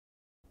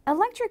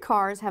Electric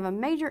cars have a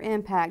major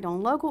impact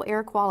on local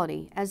air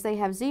quality as they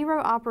have zero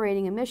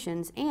operating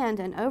emissions and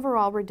an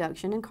overall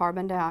reduction in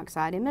carbon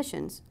dioxide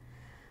emissions.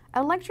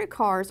 Electric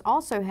cars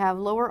also have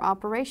lower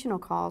operational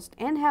costs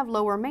and have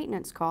lower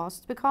maintenance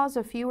costs because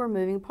of fewer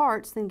moving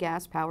parts than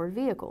gas-powered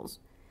vehicles.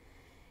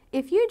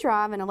 If you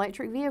drive an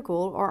electric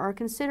vehicle or are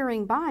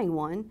considering buying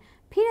one,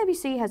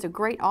 PwC has a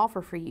great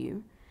offer for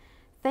you.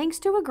 Thanks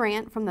to a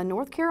grant from the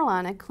North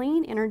Carolina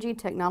Clean Energy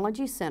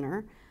Technology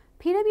Center,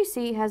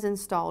 PwC has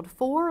installed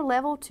 4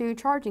 Level 2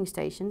 charging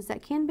stations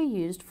that can be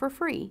used for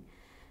free.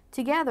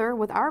 Together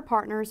with our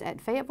partners at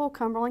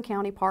Fayetteville-Cumberland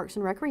County Parks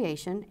and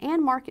Recreation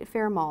and Market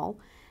Fair Mall,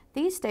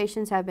 these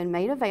stations have been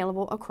made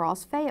available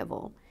across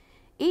Fayetteville.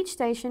 Each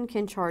station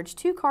can charge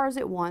 2 cars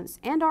at once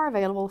and are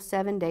available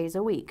 7 days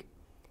a week.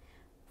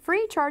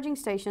 Free charging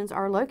stations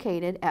are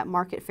located at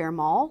Market Fair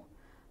Mall,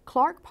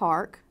 Clark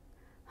Park,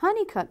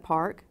 Honeycutt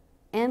Park,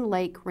 and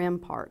Lake Rim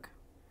Park.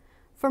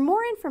 For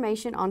more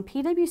information on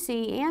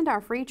PwC and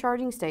our free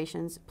charging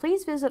stations,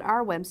 please visit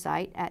our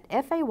website at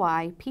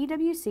faypwc.com.